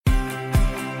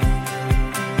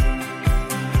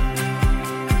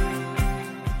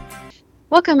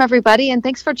Welcome, everybody, and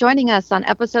thanks for joining us on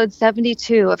episode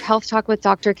 72 of Health Talk with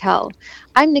Dr. Kell.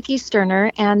 I'm Nikki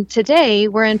Sterner, and today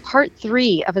we're in part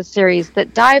 3 of a series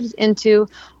that dives into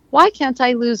why can't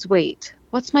I lose weight?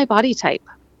 What's my body type?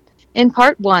 In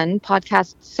part 1,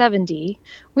 podcast 70,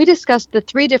 we discussed the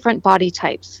 3 different body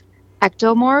types: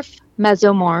 ectomorph,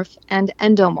 mesomorph, and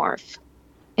endomorph.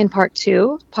 In part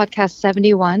 2, podcast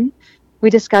 71, we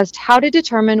discussed how to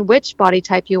determine which body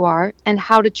type you are and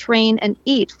how to train and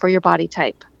eat for your body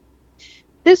type.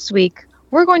 This week,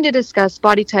 we're going to discuss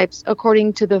body types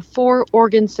according to the 4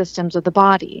 organ systems of the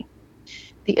body.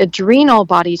 The adrenal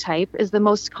body type is the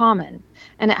most common,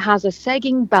 and it has a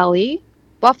sagging belly,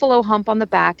 buffalo hump on the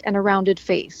back, and a rounded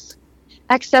face.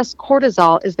 Excess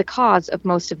cortisol is the cause of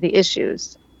most of the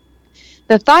issues.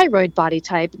 The thyroid body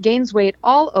type gains weight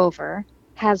all over,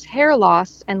 has hair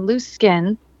loss and loose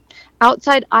skin,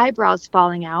 outside eyebrows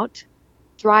falling out,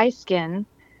 dry skin,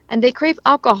 and they crave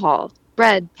alcohol,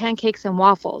 bread, pancakes, and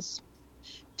waffles.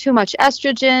 Too much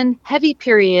estrogen, heavy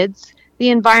periods,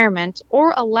 the environment,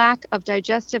 or a lack of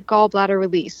digestive gallbladder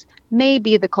release may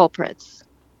be the culprits.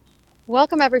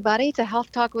 Welcome, everybody, to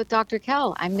Health Talk with Dr.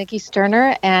 Kell. I'm Nikki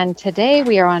Sterner, and today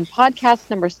we are on podcast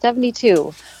number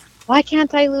 72. Why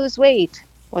can't I lose weight?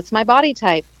 What's my body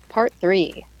type? Part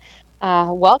 3.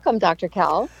 Welcome, Dr.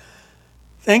 Kell.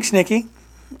 Thanks, Nikki.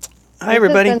 Hi,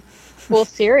 everybody. This has been a cool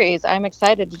series. I'm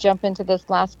excited to jump into this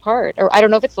last part. Or I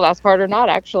don't know if it's the last part or not,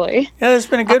 actually. Yeah, that's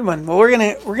been a good one. Well,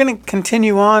 we're gonna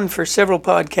continue on for several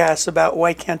podcasts about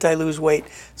why can't I lose weight.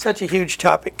 Such a huge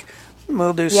topic.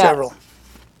 We'll do several.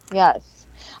 Yes.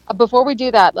 Before we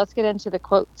do that, let's get into the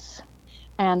quotes.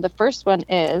 And the first one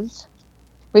is,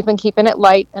 we've been keeping it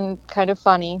light and kind of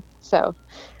funny. So,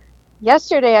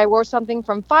 yesterday I wore something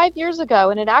from 5 years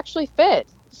ago and it actually fit.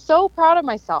 So proud of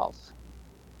myself.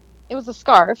 It was a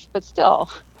scarf, but still,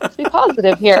 let's be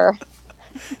positive here.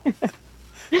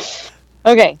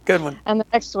 Okay. Good one. And the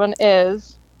next one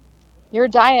is, your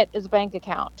diet is a bank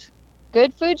account.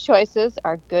 Good food choices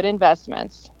are good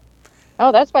investments.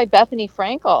 Oh, that's by Bethany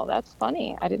Frankel. That's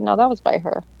funny. I didn't know that was by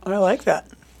her. I like that.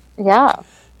 Yeah.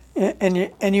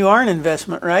 And you are an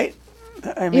investment, right?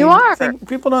 I mean, you are.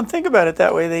 People don't think about it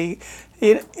that way.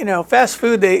 Fast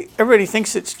food. Everybody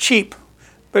thinks it's cheap.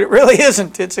 But it really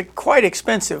isn't. It's quite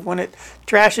expensive. When it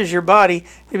trashes your body,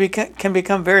 it can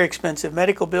become very expensive.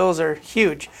 Medical bills are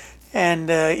huge, and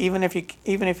even if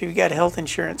you've got health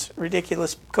insurance,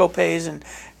 ridiculous copays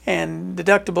and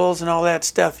deductibles and all that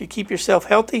stuff. You keep yourself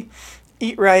healthy,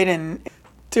 eat right, and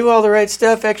do all the right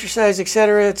stuff, exercise,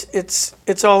 etc.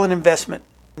 It's all an investment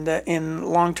in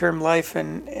long-term life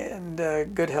and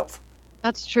good health.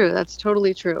 That's true. That's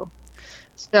totally true.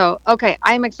 So, okay,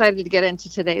 I'm excited to get into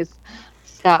today's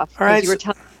stuff. All right, you were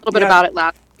telling a little bit about it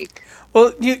last week.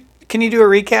 Well, can you do a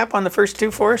recap on the first 2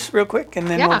 for us real quick, and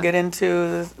then we'll get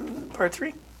into part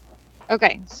 3.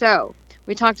 Okay, so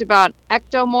we talked about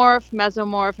ectomorph,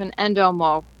 mesomorph, and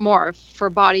endomorph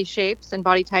for body shapes and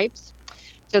body types.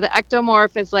 So the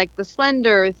ectomorph is like the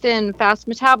slender, thin, fast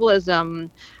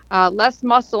metabolism, less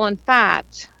muscle and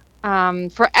fat.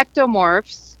 For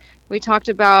ectomorphs, we talked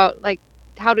about like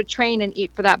how to train and eat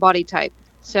for that body type.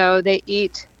 So they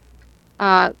eat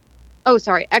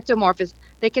ectomorph is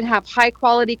they can have high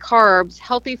quality carbs,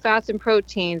 healthy fats and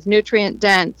proteins, nutrient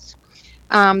dense.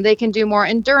 They can do more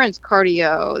endurance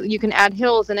cardio. You can add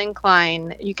hills and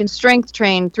incline. You can strength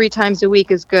train 3 times a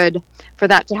week is good for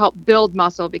that to help build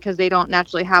muscle because they don't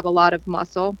naturally have a lot of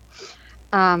muscle.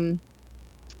 And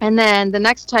then the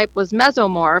next type was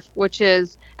mesomorph, which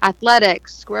is athletic,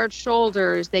 squared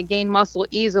shoulders. They gain muscle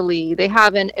easily. They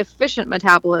have an efficient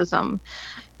metabolism.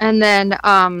 And then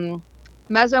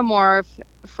mesomorph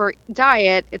for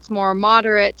diet, it's more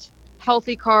moderate,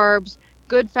 healthy carbs,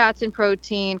 good fats and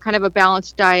protein, kind of a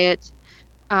balanced diet.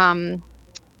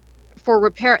 For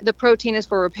repair, the protein is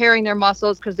for repairing their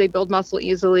muscles because they build muscle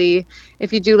easily.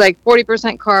 If you do like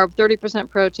 40% carb, 30%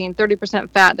 protein, 30%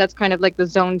 fat, that's kind of like the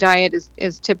zone diet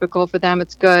is typical for them.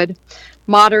 It's good.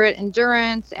 Moderate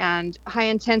endurance and high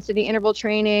intensity interval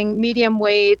training, medium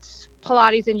weights,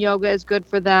 Pilates and yoga is good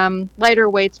for them. Lighter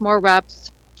weights, more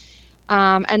reps.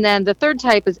 And then the third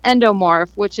type is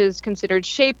endomorph, which is considered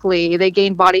shapely. They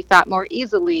gain body fat more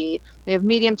easily. They have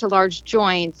medium to large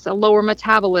joints, a lower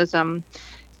metabolism.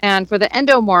 And for the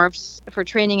endomorphs, for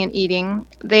training and eating,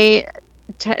 they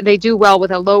do well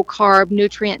with a low carb,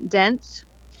 nutrient dense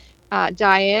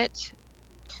diet.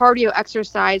 Cardio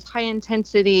exercise, high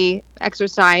intensity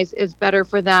exercise is better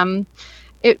for them.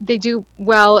 They do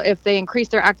well if they increase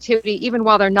their activity even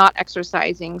while they're not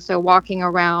exercising. So walking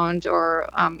around or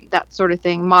that sort of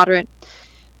thing. Moderate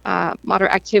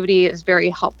activity is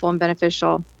very helpful and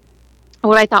beneficial.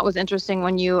 What I thought was interesting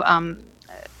when you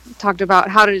talked about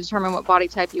how to determine what body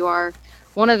type you are.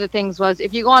 One of the things was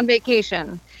if you go on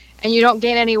vacation and you don't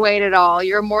gain any weight at all,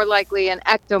 you're more likely an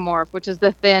ectomorph, which is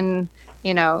the thin,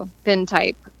 thin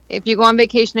type. If you go on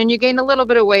vacation and you gain a little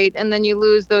bit of weight and then you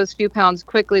lose those few pounds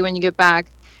quickly when you get back,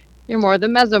 you're more the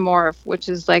mesomorph, which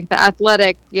is like the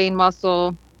athletic, gain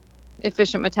muscle,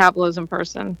 efficient metabolism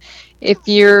person. If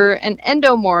you're an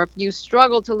endomorph, you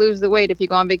struggle to lose the weight. If you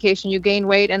go on vacation, you gain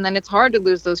weight, and then it's hard to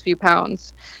lose those few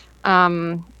pounds.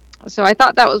 So I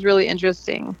thought that was really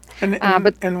interesting.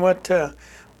 And what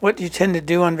do you tend to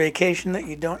do on vacation that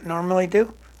you don't normally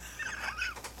do?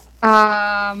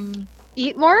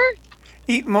 Eat more.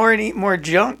 Eat more and eat more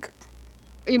junk.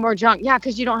 Eat more junk, yeah,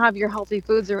 because you don't have your healthy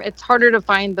foods, or it's harder to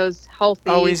find those healthy.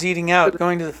 Always eating out,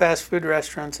 going to the fast food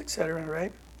restaurants, etc.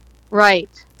 Right?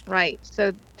 Right.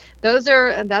 So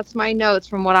that's my notes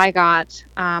from what I got.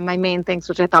 My main things,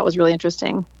 which I thought was really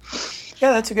interesting.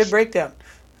 Yeah, that's a good breakdown.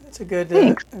 That's a good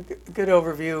good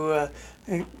overview.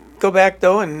 Go back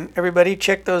though, and everybody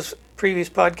check those previous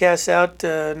podcasts out,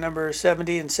 number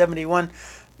 70 and 71.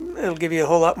 It'll give you a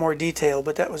whole lot more detail,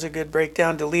 but that was a good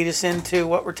breakdown to lead us into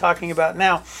what we're talking about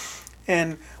now.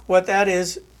 And what that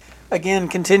is, again,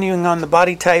 continuing on the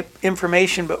body type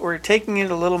information, but we're taking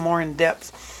it a little more in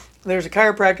depth. There's a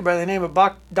chiropractor by the name of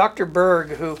Dr. Berg,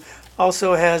 who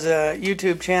also has a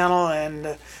YouTube channel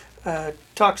and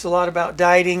talks a lot about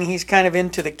dieting. He's kind of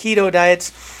into the keto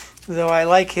diets, though I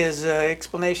like his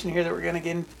explanation here that we're going to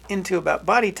get into about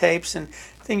body types and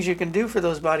things you can do for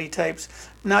those body types.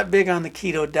 Not big on the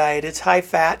keto diet. It's high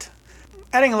fat.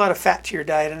 Adding a lot of fat to your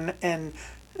diet and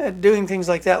doing things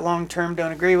like that long term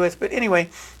don't agree with. But anyway,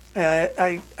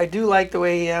 I do like the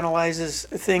way he analyzes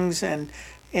things, and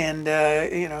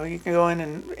you can go in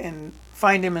and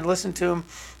find him and listen to him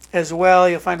as well.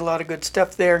 You'll find a lot of good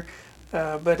stuff there.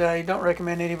 But I don't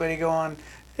recommend anybody go on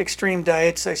extreme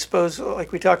diets. I suppose,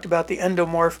 like we talked about, the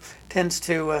endomorph tends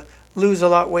to lose a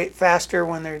lot of weight faster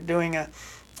when they're doing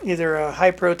either a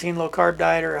high protein, low carb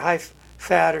diet or a high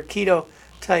fat or keto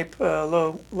type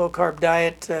low carb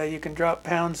diet. You can drop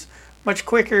pounds much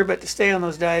quicker, but to stay on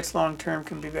those diets long term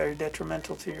can be very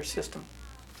detrimental to your system.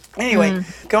 Anyway,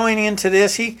 going into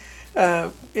this, we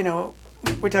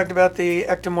talked about the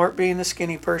ectomorph being the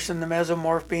skinny person, the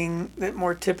mesomorph being the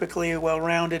more typically a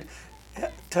well-rounded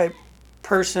type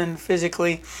person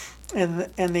physically, and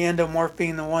the endomorph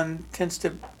being the one tends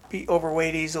to be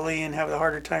overweight easily and have a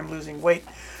harder time losing weight.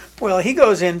 Well, he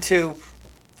goes into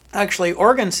actually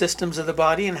organ systems of the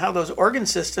body and how those organ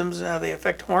systems, they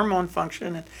affect hormone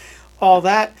function and all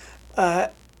that,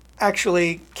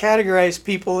 actually categorize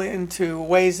people into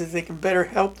ways that they can better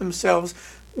help themselves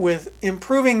with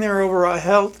improving their overall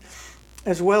health,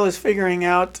 as well as figuring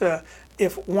out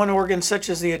if one organ, such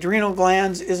as the adrenal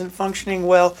glands, isn't functioning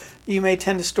well, you may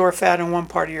tend to store fat in one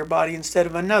part of your body instead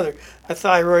of another. A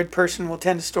thyroid person will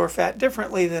tend to store fat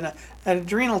differently than an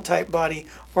adrenal type body,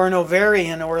 or an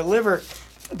ovarian or a liver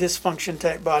dysfunction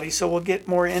type body. So we'll get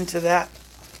more into that.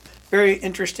 Very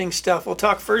interesting stuff. We'll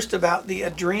talk first about the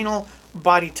adrenal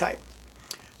body type.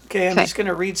 Okay, I'm just going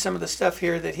to read some of the stuff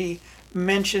here that he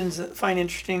mentions that I find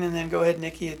interesting, and then go ahead,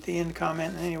 Nikki, at the end,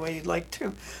 comment in any way you'd like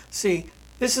to see.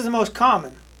 This is the most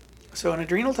common. So an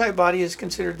adrenal type body is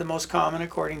considered the most common,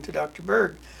 according to Dr.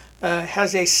 Berg.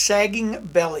 Has a sagging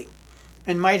belly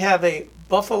and might have a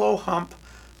buffalo hump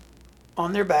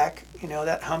on their back,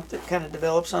 that hump that kind of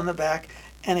develops on the back,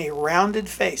 and a rounded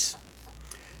face.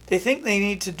 They think they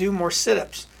need to do more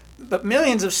sit-ups, but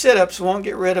millions of sit-ups won't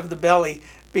get rid of the belly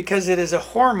because it is a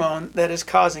hormone that is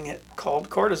causing it, called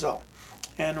cortisol.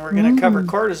 And we're going to cover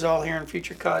cortisol here in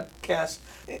future podcasts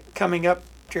coming up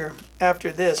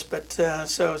after this, but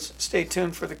so stay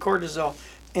tuned for the cortisol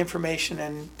information,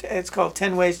 and it's called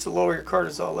 10 Ways to Lower Your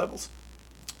Cortisol Levels.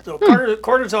 So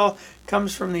cortisol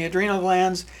comes from the adrenal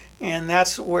glands, and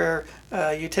that's where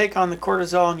you take on the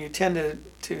cortisol and you tend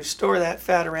to store that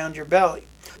fat around your belly.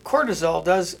 Cortisol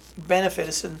does benefit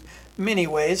us in many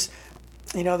ways.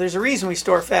 There's a reason we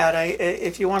store fat.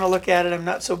 If you want to look at it, I'm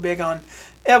not so big on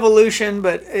evolution,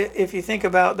 but if you think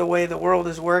about the way the world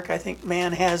has worked, I think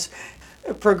man has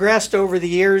progressed over the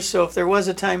years. So if there was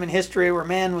a time in history where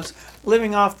man was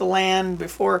living off the land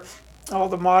before all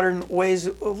the modern ways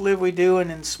of live we do,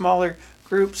 and in smaller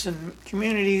groups and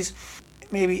communities,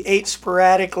 maybe ate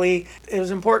sporadically, it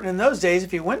was important in those days,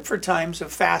 if you went for times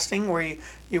of fasting where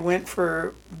you went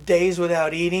for days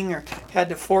without eating or had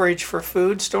to forage for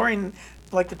food, storing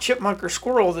like the chipmunk or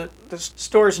squirrel that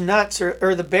stores nuts,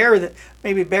 or the bear, that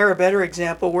maybe bear, a better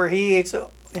example, where he eats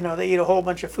they eat a whole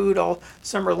bunch of food all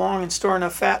summer long and store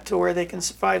enough fat to where they can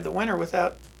survive the winter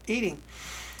without eating.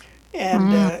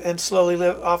 and slowly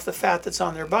live off the fat that's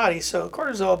on their body. So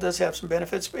cortisol does have some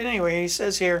benefits. But anyway, he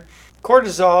says here,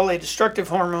 cortisol, a destructive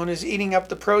hormone, is eating up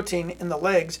the protein in the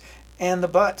legs and the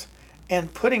butt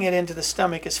and putting it into the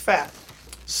stomach as fat.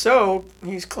 So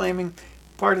he's claiming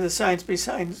part of the science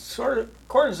behind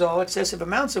cortisol, excessive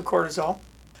amounts of cortisol,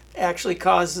 actually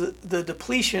cause the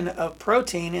depletion of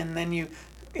protein, and then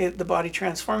the body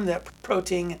transforms that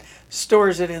protein and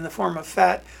stores it in the form of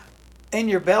fat in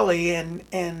your belly,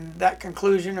 and that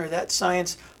conclusion or that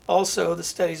science also, the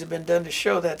studies have been done to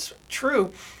show that's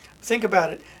true. Think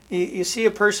about it. You see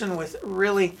a person with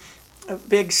really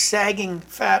big sagging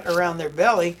fat around their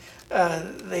belly,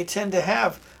 they tend to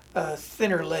have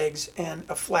thinner legs and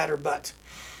a flatter butt.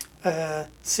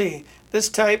 See, this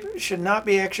type should not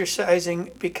be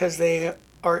exercising because they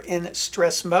are in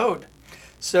stress mode.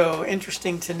 So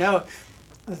interesting to know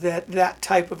that that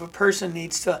type of a person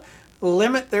needs to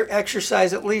limit their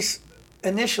exercise, at least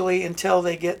initially, until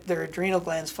they get their adrenal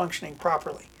glands functioning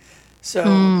properly. So,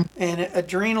 and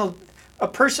a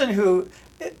person who,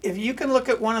 if you can look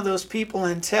at one of those people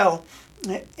and tell,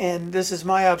 and this is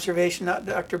my observation, not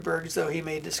Dr. Berg's, though he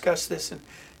may discuss this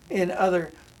in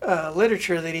other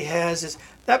literature that he has, is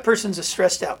that person's a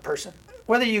stressed out person.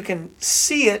 Whether you can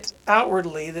see it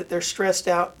outwardly that they're stressed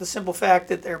out, the simple fact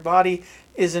that their body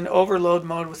is in overload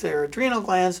mode with their adrenal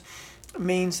glands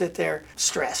means that they're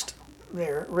stressed.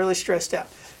 They're really stressed out.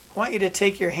 I want you to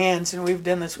take your hands, and we've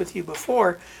done this with you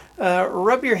before,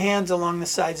 rub your hands along the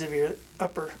sides of your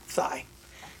upper thigh,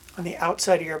 on the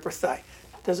outside of your upper thigh.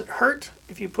 Does it hurt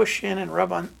if you push in and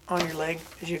rub on your leg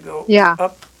as you go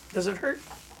up? Does it hurt?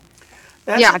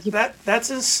 That's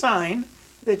a sign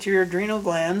that your adrenal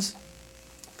glands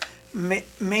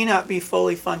may not be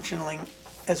fully functioning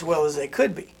as well as they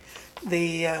could be.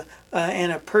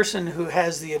 And a person who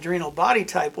has the adrenal body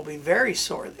type will be very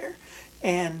sore there.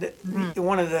 And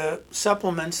one of the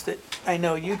supplements that I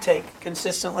know you take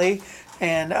consistently,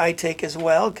 and I take as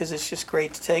well, because it's just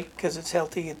great to take because it's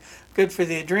healthy and good for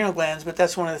the adrenal glands, but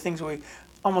that's one of the things we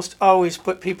almost always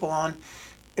put people on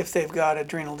if they've got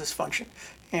adrenal dysfunction,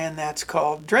 and that's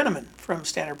called Drenamin from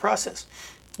Standard Process.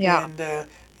 Yeah.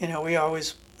 And we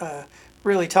always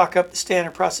really talk up the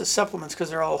Standard Process supplements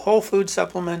because they're all whole food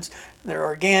supplements. They're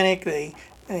organic. They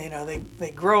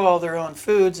grow all their own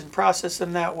foods and process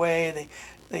them that way.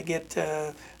 They get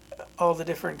all the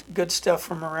different good stuff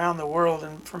from around the world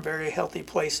and from very healthy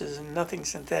places, and nothing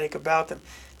synthetic about them.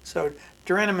 So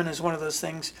Drenamin is one of those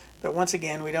things that, once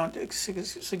again, we don't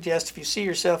suggest if you see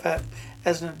yourself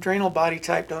as an adrenal body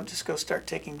type, don't just go start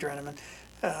taking Drenamin.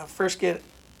 First get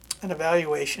an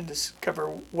evaluation to cover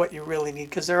what you really need,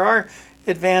 because there are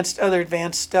other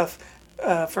advanced stuff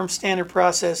from Standard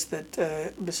Process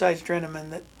that besides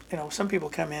Drenamin that some people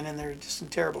come in and they're just in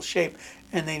terrible shape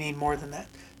and they need more than that.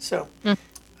 So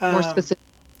more specific.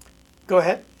 Go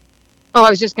ahead. Oh,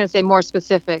 I was just going to say more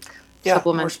specific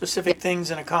supplements. More specific things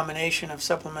in a combination of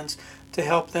supplements to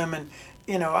help them. And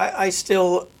I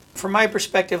still, from my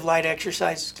perspective, light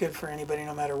exercise is good for anybody,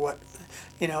 no matter what.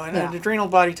 An adrenal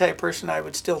body type person, I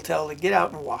would still tell to get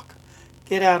out and walk.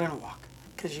 Get out and walk,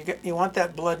 because you want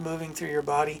that blood moving through your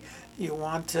body. You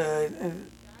want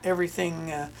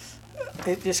everything.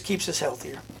 It just keeps us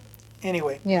healthier.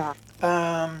 Anyway. Yeah.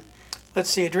 Let's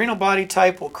see. Adrenal body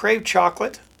type will crave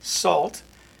chocolate, salt,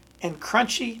 and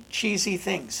crunchy, cheesy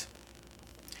things.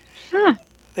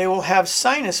 They will have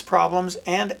sinus problems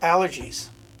and allergies.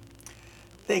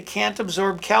 They can't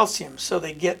absorb calcium, so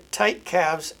they get tight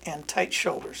calves and tight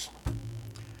shoulders.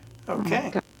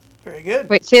 Okay. Very good.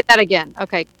 Wait, say that again.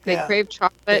 Okay. They crave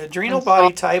chocolate. The adrenal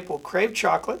body type will crave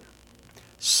chocolate,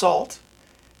 salt,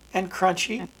 and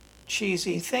crunchy,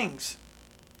 cheesy things.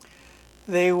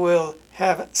 They will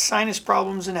have sinus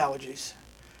problems and allergies.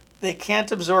 They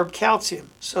can't absorb calcium,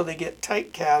 so they get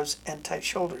tight calves and tight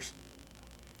shoulders.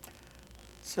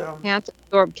 So can't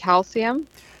absorb calcium?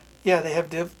 Yeah, they have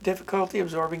difficulty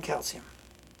absorbing calcium.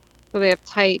 So they have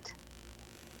tight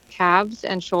calves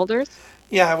and shoulders?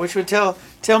 Yeah, which would tell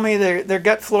me their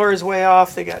gut flora is way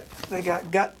off. They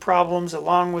got gut problems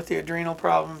along with the adrenal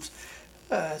problems.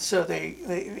 So they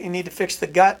need to fix the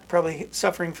gut, probably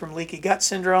suffering from leaky gut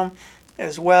syndrome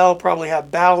as well, probably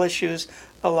have bowel issues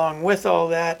along with all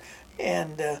that,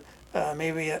 and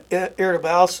maybe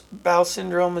irritable bowel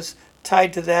syndrome is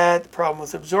tied to that. The problem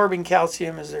with absorbing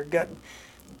calcium is their gut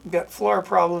flora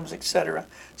problems, etc.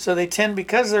 So they tend,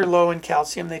 because they're low in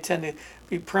calcium, they tend to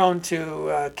be prone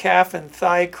to calf and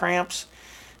thigh cramps,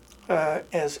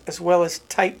 as well as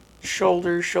tight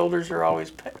shoulders. Shoulders are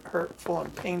always hurtful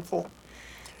and painful.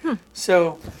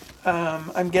 So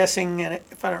I'm guessing, and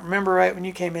if I don't remember right, when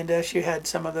you came into us, you had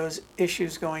some of those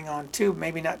issues going on too.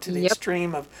 Maybe not to the Yep.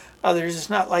 extreme of others. It's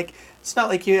not like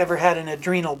you ever had an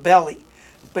adrenal belly,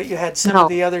 but you had some of No.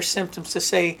 the other symptoms to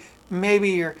say maybe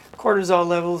your cortisol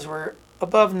levels were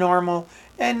above normal,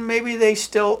 and maybe they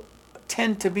still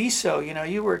tend to be so.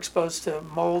 You were exposed to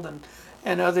mold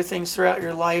and other things throughout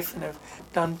your life, and have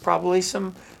done probably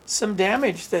some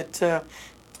damage that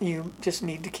you just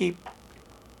need to keep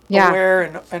Yeah.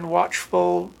 aware and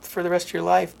watchful for the rest of your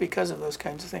life because of those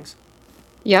kinds of things,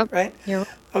 Yep. right? You're,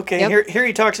 Okay, yep. here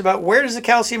he talks about, where does the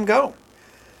calcium go?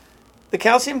 The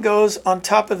calcium goes on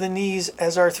top of the knees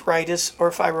as arthritis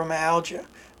or fibromyalgia,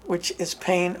 which is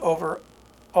pain all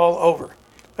over.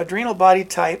 Adrenal body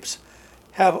types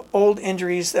have old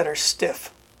injuries that are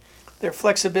stiff. Their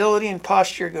flexibility and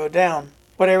posture go down.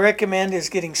 What I recommend is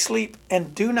getting sleep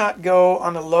and do not go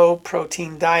on a low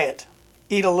protein diet.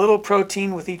 Eat a little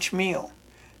protein with each meal.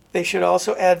 They should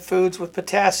also add foods with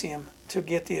potassium to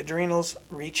get the adrenals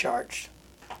recharged.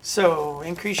 So,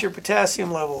 increase your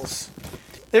potassium levels.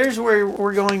 There's where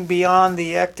we're going beyond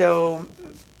the ecto,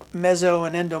 meso,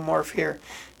 and endomorph here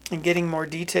and getting more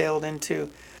detailed into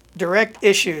direct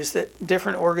issues that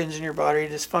different organs in your body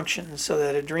dysfunction. So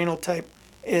that adrenal type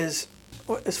is,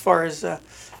 as far as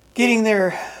getting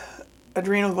their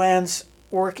adrenal glands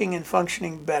working and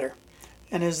functioning better.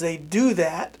 And as they do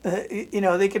that,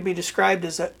 they could be described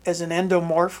as an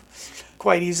endomorph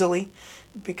quite easily,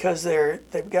 because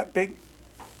they've got big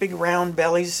round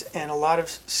bellies and a lot of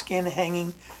skin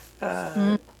hanging.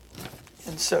 And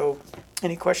so,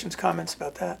 any questions, comments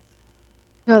about that?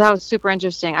 No, that was super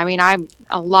interesting. I mean, I'm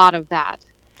a lot of that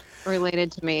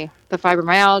related to me. The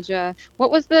fibromyalgia.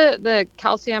 What was the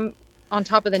calcium on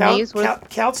top of the knees?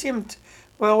 Calcium.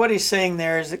 Well, what he's saying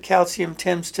there is that calcium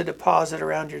tends to deposit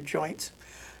around your joints.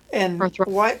 And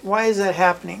why is that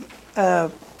happening?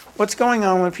 What's going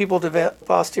on when people develop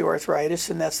osteoarthritis,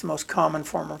 and that's the most common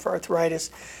form of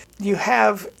arthritis, you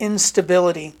have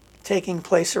instability taking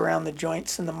place around the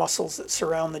joints and the muscles that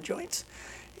surround the joints.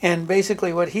 And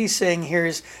basically what he's saying here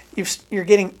is you're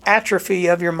getting atrophy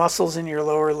of your muscles in your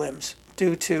lower limbs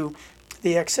due to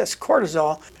the excess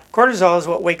cortisol. Cortisol is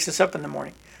what wakes us up in the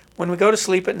morning. When we go to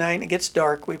sleep at night and it gets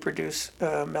dark, we produce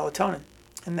melatonin.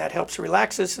 And that helps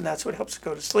relax us, and that's what helps us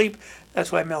go to sleep.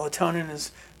 That's why melatonin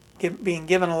is being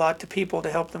given a lot to people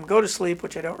to help them go to sleep,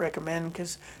 which I don't recommend,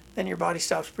 because then your body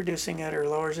stops producing it or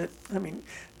lowers it. I mean,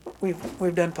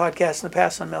 we've done podcasts in the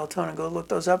past on melatonin. Go look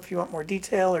those up if you want more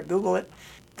detail, or Google it.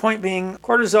 Point being,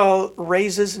 cortisol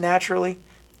raises naturally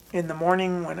in the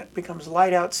morning when it becomes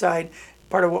light outside.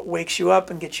 Part of what wakes you up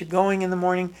and gets you going in the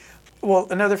morning. Well,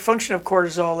 another function of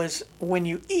cortisol is when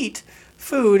you eat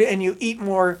food and you eat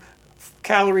more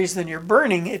calories than you're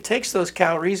burning, it takes those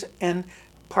calories and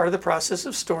part of the process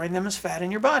of storing them as fat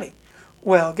in your body.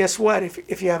 Well, guess what?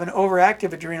 If you have an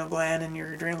overactive adrenal gland and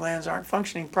your adrenal glands aren't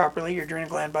functioning properly, your adrenal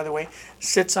gland, by the way,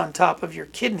 sits on top of your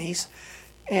kidneys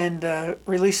and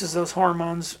releases those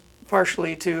hormones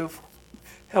partially to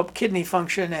help kidney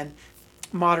function and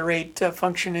moderate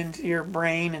function into your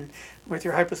brain and with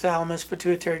your hypothalamus,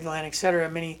 pituitary gland, etc.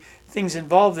 Many things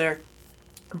involved there.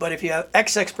 But if you have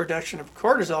excess production of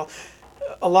cortisol,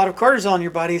 a lot of cortisol in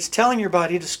your body, it's telling your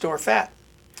body to store fat.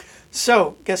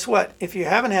 So guess what? If you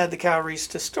haven't had the calories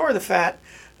to store the fat,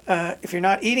 if you're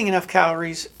not eating enough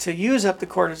calories to use up the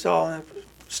cortisol and the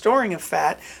storing of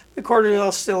fat, the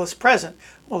cortisol still is present.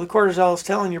 Well, the cortisol is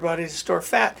telling your body to store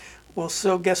fat. Well,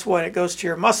 so guess what? It goes to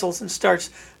your muscles and starts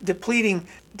depleting,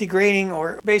 degrading,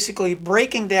 or basically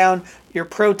breaking down your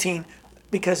protein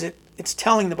because it's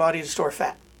telling the body to store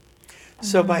fat.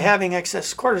 So by having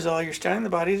excess cortisol, you're telling the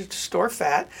body to store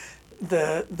fat.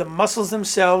 The muscles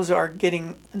themselves are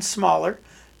getting smaller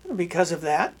because of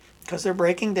that, because they're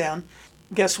breaking down.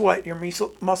 Guess what? Your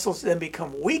muscles then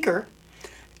become weaker,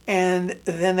 and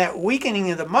then that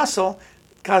weakening of the muscle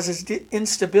causes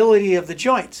instability of the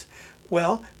joints.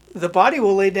 Well, the body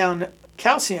will lay down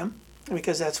calcium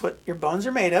because that's what your bones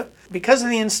are made of. Because of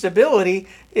the instability,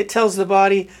 it tells the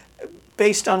body,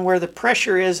 based on where the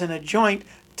pressure is in a joint,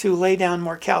 to lay down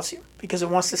more calcium because it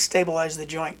wants to stabilize the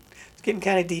joint. It's getting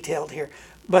kind of detailed here.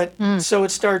 But so it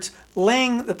starts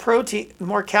laying the protein,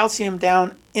 more calcium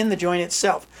down in the joint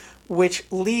itself, which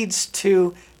leads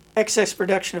to excess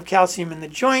production of calcium in the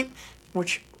joint,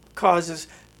 which causes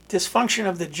dysfunction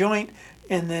of the joint,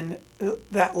 and then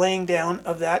that laying down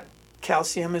of that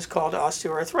calcium is called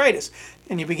osteoarthritis.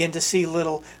 And you begin to see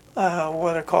little,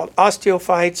 what are called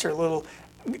osteophytes, or little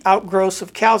outgrowths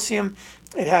of calcium.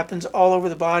 It happens all over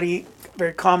the body,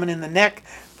 very common in the neck,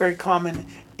 very common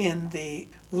in the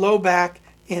low back,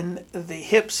 in the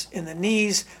hips, in the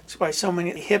knees. That's why so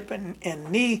many hip and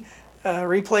knee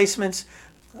replacements.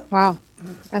 Wow,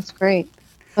 that's great.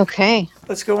 Okay.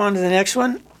 Let's go on to the next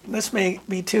one. This may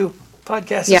be 2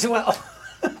 podcasts Yeah. as well.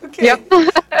 Okay. Yep.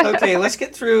 Okay, let's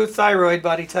get through thyroid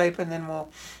body type, and then we'll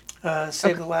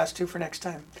save the last 2 for next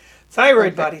time.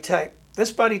 Thyroid body type.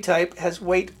 This body type has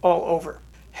weight all over,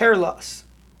 hair loss,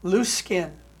 loose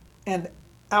skin, and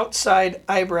outside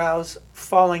eyebrows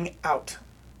falling out.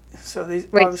 So these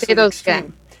Wait, obviously say those extreme.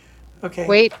 again. Okay.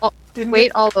 Weight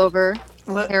Didn't all over,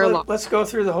 hair loss. Let's go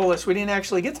through the whole list. We didn't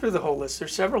actually get through the whole list.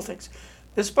 There's several things.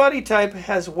 This body type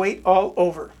has weight all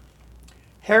over,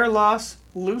 hair loss,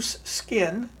 loose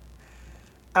skin,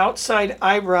 outside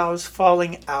eyebrows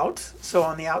falling out. So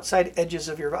on the outside edges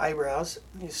of your eyebrows,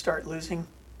 you start losing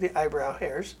the eyebrow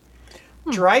hairs.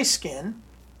 Dry skin,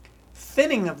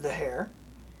 thinning of the hair,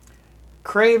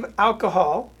 crave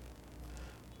alcohol,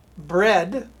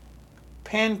 bread,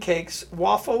 pancakes,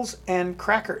 waffles, and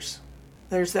crackers.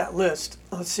 There's that list.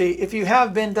 Let's see. If you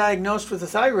have been diagnosed with a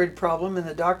thyroid problem and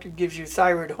the doctor gives you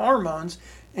thyroid hormones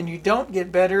and you don't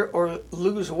get better or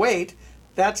lose weight,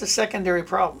 that's a secondary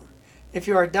problem. If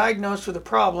you are diagnosed with a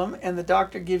problem and the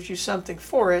doctor gives you something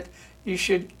for it, you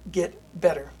should get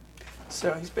better.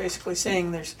 So he's basically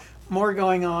saying there's more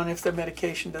going on if the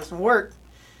medication doesn't work.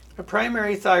 A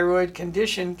primary thyroid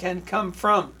condition can come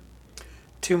from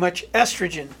too much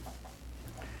estrogen,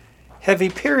 heavy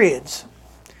periods,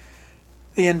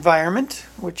 the environment,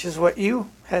 which is what you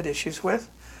had issues with,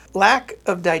 lack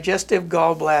of digestive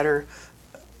gallbladder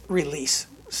release.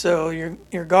 So your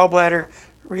gallbladder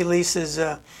releases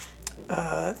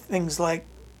things like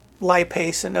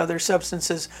lipase and other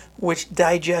substances which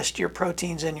digest your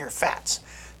proteins and your fats.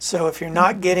 So if you're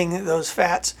not getting those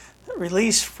fats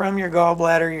released from your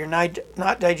gallbladder, you're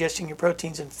not digesting your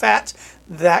proteins and fats,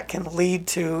 that can lead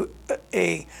to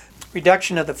a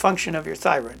reduction of the function of your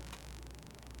thyroid.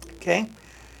 Okay?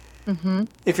 Mm-hmm.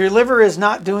 If your liver is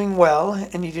not doing well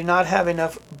and you do not have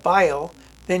enough bile,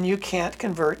 then you can't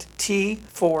convert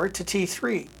T4 to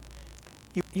T3.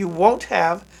 You won't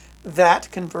have that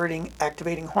converting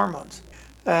activating hormones.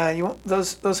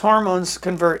 Those hormones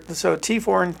convert. So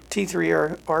T4 and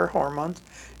T3 are hormones,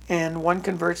 and one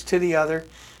converts to the other.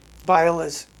 Bile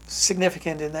is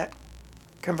significant in that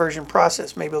conversion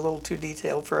process. Maybe a little too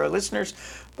detailed for our listeners,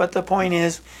 but the point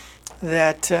is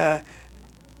that,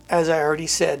 as I already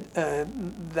said,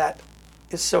 that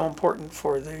is so important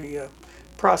for the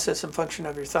process and function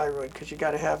of your thyroid, because you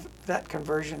got to have that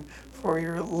conversion for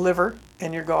your liver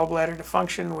and your gallbladder to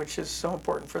function, which is so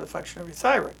important for the function of your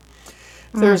thyroid.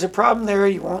 If there's a problem there,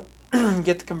 you won't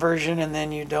get the conversion, and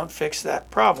then you don't fix that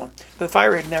problem. The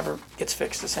thyroid never gets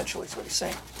fixed, essentially, is what he's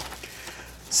saying.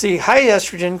 See, high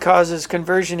estrogen causes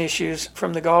conversion issues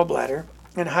from the gallbladder,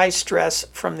 and high stress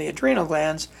from the adrenal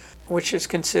glands, which is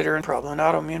considered a problem, an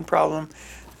autoimmune problem,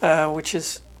 which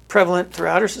is prevalent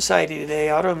throughout our society today.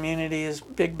 Autoimmunity is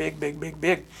big.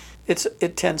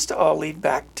 It tends to all lead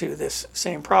back to this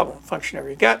same problem. Function of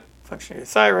your gut, function of your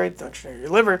thyroid, function of your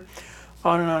liver,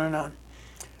 on and on and on.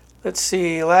 Let's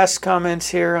see, last comments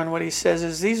here on what he says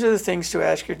is, these are the things to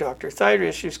ask your doctor. Thyroid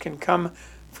issues can come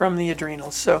from the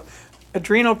adrenals. So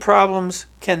adrenal problems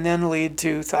can then lead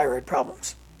to thyroid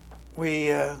problems.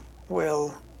 We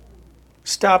will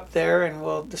stop there and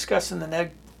we'll discuss in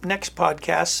the next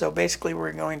podcast. So basically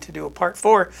we're going to do a part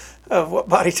 4 of what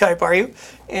body type are you,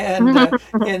 and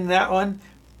in that one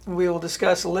we will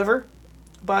discuss liver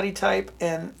body type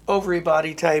and ovary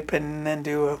body type, and then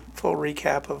do a full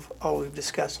recap of all we've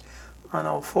discussed on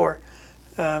all 4.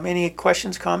 Any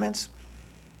questions, comments?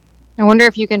 I wonder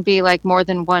if you can be like more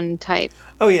than one type.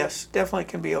 Oh yes, definitely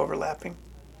can be overlapping.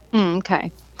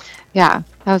 Okay. Yeah,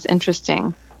 that was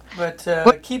interesting. But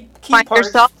key Find parts.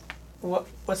 yourself?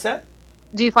 What's that?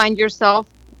 Do you find yourself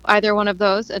either one of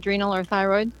those, adrenal or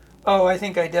thyroid? Oh, I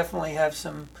think I definitely have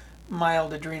some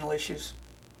mild adrenal issues,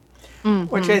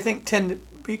 Mm-hmm. which I think tend to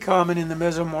be common in the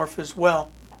mesomorph as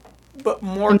well, but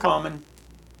more common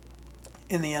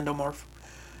in the endomorph.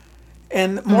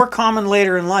 And more common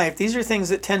later in life. These are things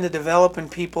that tend to develop in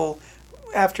people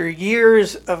after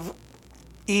years of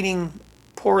eating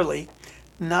poorly,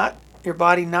 your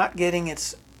body not getting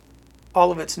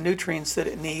all of its nutrients that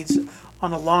it needs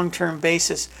on a long-term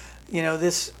basis. You know,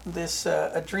 this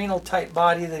adrenal type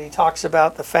body that he talks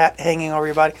about, the fat hanging over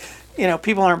your body,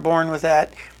 people aren't born with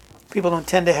that. You don't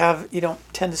tend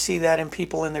to see that in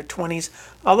people in their 20s,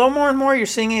 although more and more you're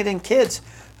seeing it in kids.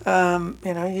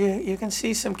 You can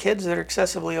see some kids that are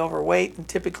excessively overweight, and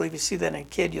typically if you see that in a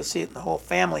kid, you'll see it in the whole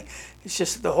family. It's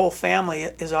just that the whole family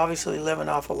is obviously living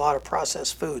off a lot of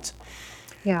processed foods.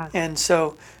 Yeah. And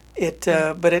so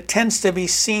But it tends to be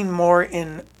seen more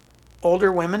in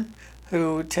older women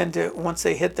who tend to, once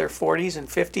they hit their 40s and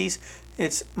 50s,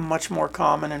 it's much more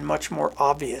common and much more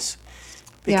obvious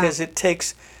because it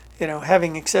takes,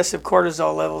 having excessive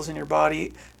cortisol levels in your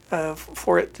body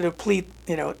for it to deplete.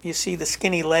 You see the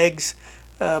skinny legs,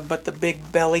 but the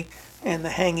big belly and the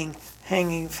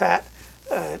hanging fat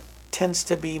tends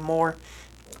to be more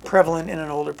prevalent in an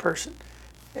older person.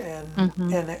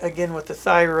 And again, with the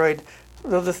thyroid,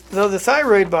 though the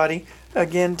thyroid body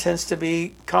again tends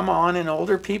to come on in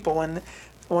older people, and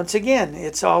once again,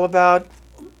 it's all about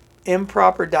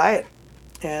improper diet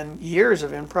and years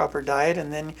of improper diet,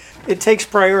 and then it takes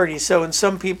priority. So in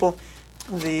some people,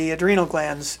 the adrenal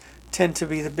glands tend to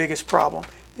be the biggest problem.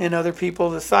 In other people,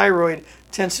 the thyroid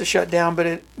tends to shut down,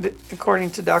 but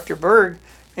according to Dr. Berg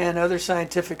and other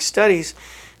scientific studies,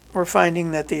 we're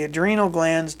finding that the adrenal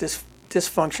glands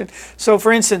dysfunction. So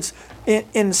for instance,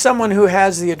 in someone who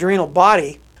has the adrenal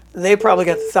body, they probably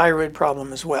got the thyroid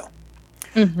problem as well.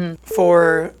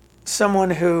 For someone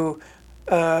who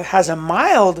has a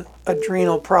mild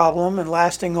adrenal problem and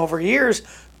lasting over years,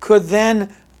 could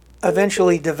then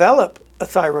eventually develop a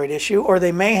thyroid issue, or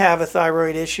they may have a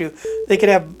thyroid issue. They could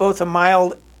have both a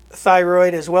mild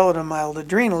thyroid as well as a mild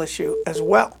adrenal issue as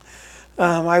well.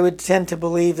 I would tend to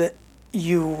believe that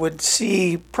you would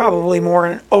see probably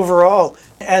more overall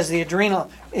as the adrenal,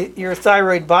 your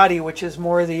thyroid body, which is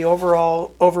more the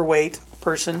overall overweight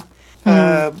person.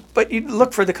 But you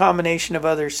look for the combination of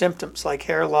other symptoms like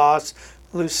hair loss,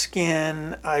 loose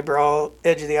skin, edge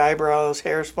of the eyebrows,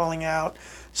 hairs falling out,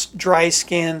 dry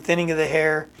skin, thinning of the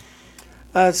hair.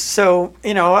 So,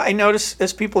 I notice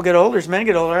as people get older, as men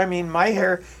get older, my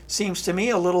hair seems to me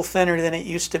a little thinner than it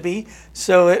used to be.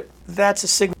 So that's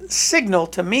a signal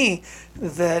to me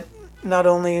that not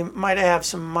only might I have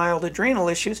some mild adrenal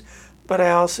issues, but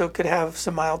I also could have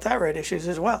some mild thyroid issues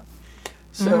as well.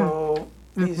 So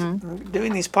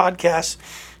doing these podcasts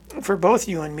for both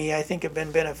you and me, I think have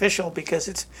been beneficial because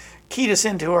it's keyed us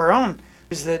into our own,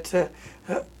 is that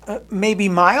maybe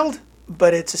mild,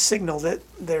 but it's a signal that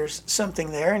there's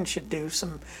something there and should do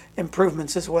some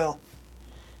improvements as well.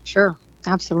 Sure,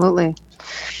 absolutely.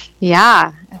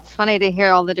 Yeah, it's funny to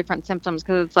hear all the different symptoms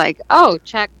because it's like, oh,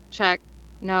 check,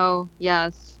 no,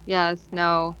 yes,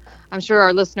 no. I'm sure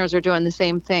our listeners are doing the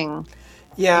same thing.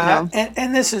 Yeah,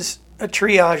 and this is a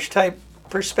triage type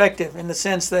perspective in the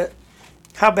sense that,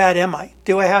 how bad am I?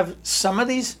 Do I have some of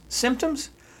these symptoms?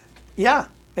 Yeah,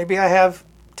 maybe I have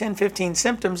 10, 15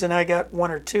 symptoms and I got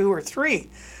 1 or 2 or 3.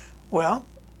 Well,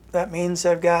 that means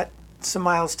I've got some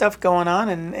mild stuff going on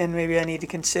and maybe I need to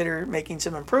consider making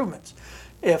some improvements.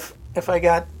 If I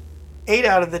got 8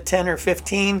 out of the 10 or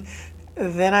 15,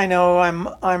 then I know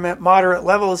I'm at moderate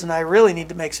levels and I really need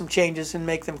to make some changes and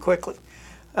make them quickly.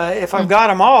 If I've got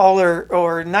them all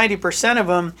or 90% of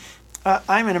them,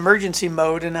 I'm in emergency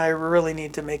mode and I really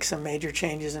need to make some major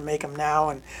changes and make them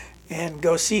now and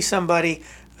go see somebody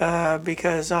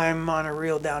because I'm on a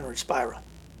real downward spiral.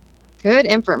 Good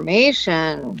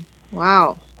information.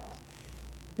 Wow.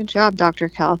 Good job, Dr.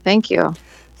 Kell. Thank you.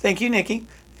 Thank you, Nikki.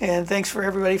 And thanks for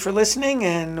everybody for listening,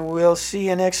 and we'll see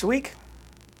you next week.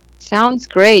 Sounds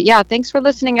great. Yeah, thanks for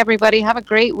listening, everybody. Have a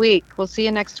great week. We'll see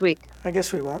you next week. I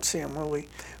guess we won't see them, will we?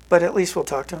 But at least we'll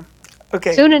talk to them.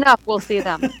 Okay. Soon enough, we'll see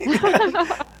them.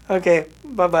 Okay,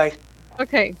 bye-bye.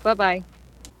 Okay, bye-bye.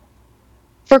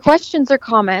 For questions or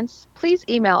comments, please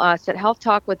email us at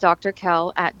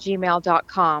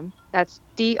healthtalkwithdrkel@gmail.com. That's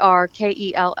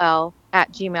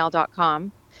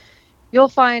DRKELL@gmail.com. You'll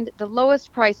find the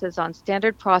lowest prices on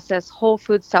standard process whole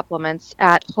food supplements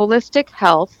at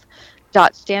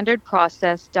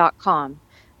holistichealth.standardprocess.com.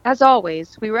 As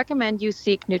always, we recommend you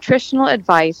seek nutritional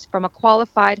advice from a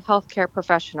qualified healthcare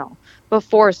professional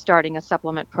before starting a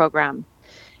supplement program.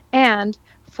 And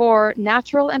for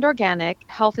natural and organic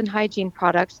health and hygiene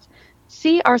products,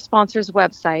 see our sponsor's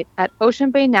website at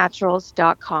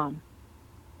oceanbaynaturals.com.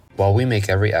 While we make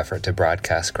every effort to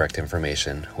broadcast correct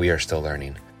information, we are still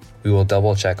learning. We will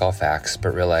double-check all facts,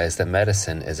 but realize that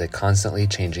medicine is a constantly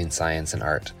changing science and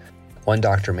art. One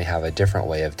doctor may have a different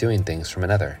way of doing things from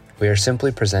another. We are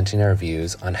simply presenting our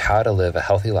views on how to live a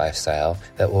healthy lifestyle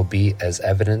that will be as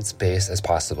evidence-based as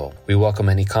possible. We welcome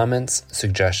any comments,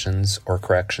 suggestions, or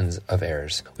corrections of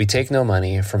errors. We take no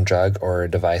money from drug or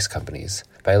device companies.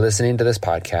 By listening to this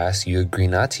podcast, you agree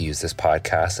not to use this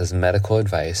podcast as medical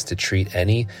advice to treat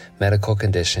any medical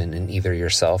condition in either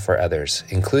yourself or others,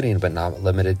 including but not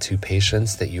limited to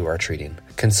patients that you are treating.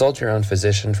 Consult your own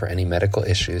physician for any medical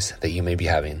issues that you may be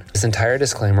having. This entire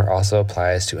disclaimer also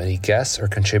applies to any guests or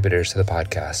contributors to the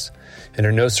podcast.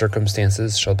 Under no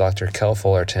circumstances shall Dr. Kell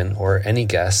Fullerton or any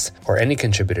guests or any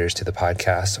contributors to the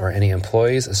podcast or any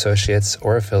employees, associates,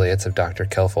 or affiliates of Dr.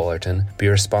 Kell Fullerton be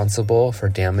responsible for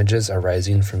damages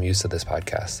arising from use of this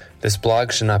podcast. This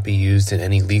blog should not be used in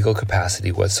any legal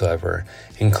capacity whatsoever,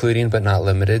 including but not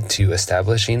limited to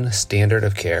establishing standard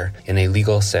of care in a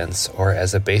legal sense or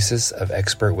as a basis of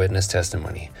expert witness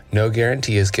testimony. No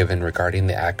guarantee is given regarding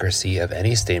the accuracy of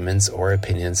any statements or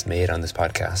opinions made on this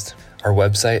podcast. Our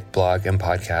website, blog, and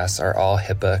podcasts are all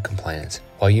HIPAA compliant.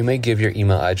 While you may give your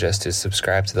email address to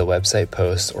subscribe to the website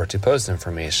posts or to post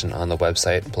information on the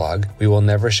website blog, we will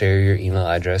never share your email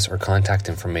address or contact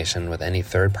information with any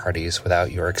third parties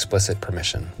without your explicit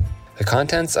permission. The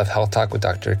contents of Health Talk with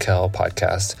Dr. Kell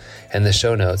podcast and the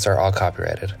show notes are all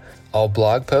copyrighted. All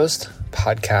blog posts,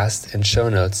 podcasts, and show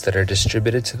notes that are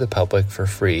distributed to the public for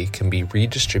free can be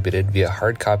redistributed via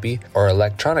hard copy or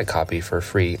electronic copy for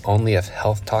free only if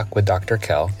Health Talk with Dr.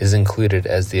 Kell is included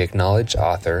as the acknowledged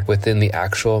author within the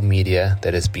actual media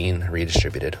that is being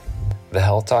redistributed. The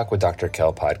Health Talk with Dr.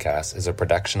 Kell podcast is a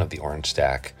production of the Orange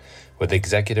Stack with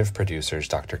executive producers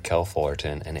Dr. Kell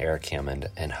Fullerton and Eric Hammond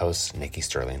and host Nikki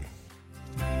Sterling.